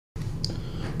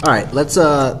All right, let's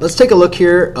take a look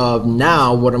here of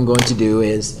now what I'm going to do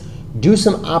is do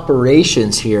some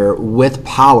operations here with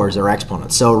powers or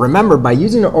exponents. So remember, by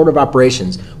using the order of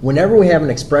operations, whenever we have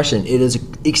an expression, it is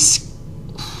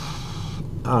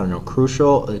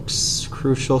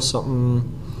crucial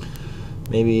something.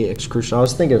 Maybe excrucial. I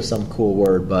was thinking of some cool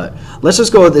word, but let's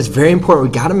just go with this. Very important.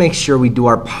 We got to make sure we do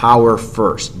our power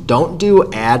first. Don't do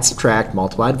add, subtract,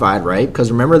 multiply, divide, right? Because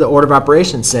remember, the order of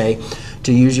operations say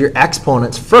to use your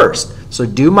exponents first. So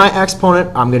do my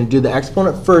exponent. I'm going to do the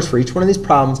exponent first for each one of these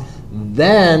problems.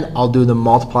 Then I'll do the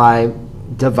multiply,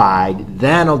 divide.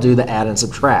 Then I'll do the add and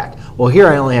subtract. Well, here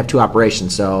I only have two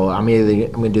operations, so I'm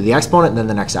going to do the exponent and then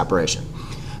the next operation.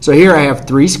 So here I have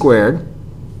 3 squared.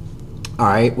 All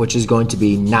right, which is going to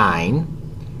be 9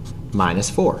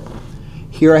 minus 4.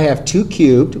 Here I have 2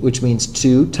 cubed, which means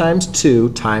 2 times 2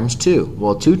 times 2.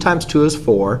 Well, 2 times 2 is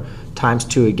 4, times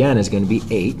 2 again is going to be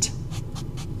 8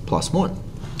 plus 1.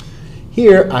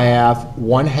 Here I have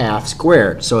 1/2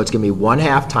 squared, so it's going to be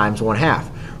 1/2 times 1/2.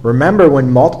 Remember,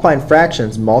 when multiplying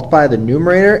fractions, multiply the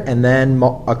numerator and then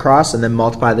across, and then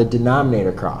multiply the denominator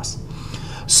across.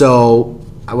 So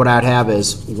what I'd have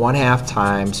is 1/2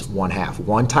 times 1/2.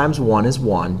 1 times 1 is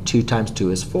 1. 2 times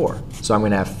 2 is 4. So I'm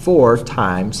going to have 4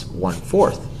 times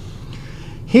 1/4.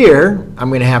 Here, I'm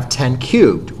going to have 10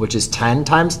 cubed, which is 10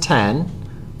 times 10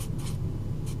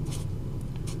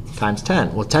 times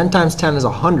 10. Well, 10 times 10 is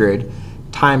 100.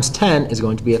 Times 10 is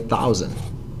going to be 1,000.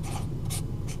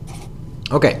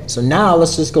 Okay, so now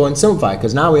let's just go and simplify,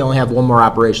 because now we only have one more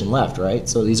operation left, right?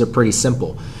 So these are pretty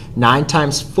simple. 9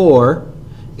 times 4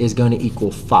 is going to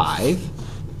equal 5.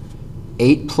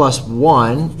 8 plus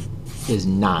 1 is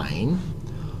 9.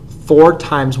 4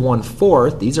 times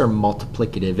 1/4, these are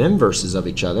multiplicative inverses of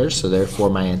each other, so therefore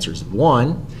my answer is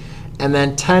 1. And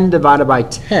then 10 divided by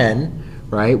 10,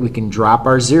 right, we can drop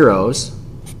our zeros,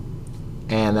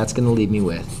 and that's going to leave me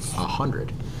with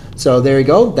 100. So there you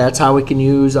go. That's how we can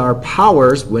use our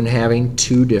powers when having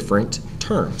two different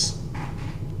terms.